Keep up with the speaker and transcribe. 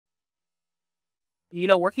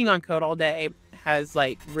Working on code all day has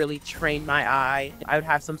like really trained my eye. I would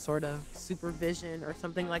have some sort of supervision or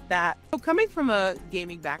something like that. So coming from a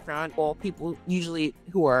gaming background, well, people usually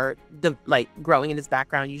who are growing in this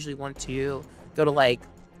background usually want to go to like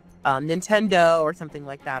Nintendo or something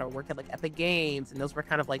like that, or work at like Epic Games, and those were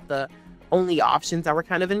kind of like the only options that were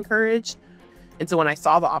kind of encouraged. And so when I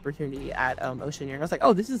saw the opportunity at Oceaneering, I was like,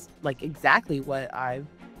 oh, this is like exactly what I've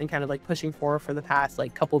been kind of like pushing for the past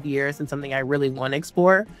like couple of years, and something I really want to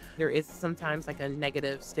explore. There is sometimes like a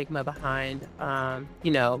negative stigma behind,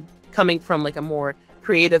 coming from like a more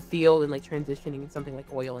creative field and like transitioning to something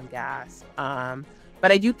like oil and gas.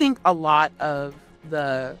 But I do think a lot of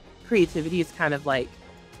the creativity is kind of like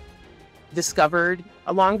discovered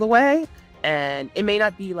along the way, and it may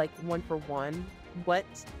not be like one for one what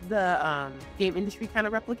the game industry kind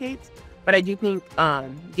of replicates, but I do think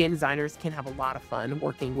game designers can have a lot of fun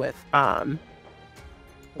working with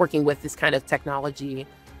this kind of technology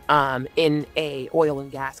in a oil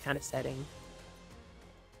and gas kind of setting.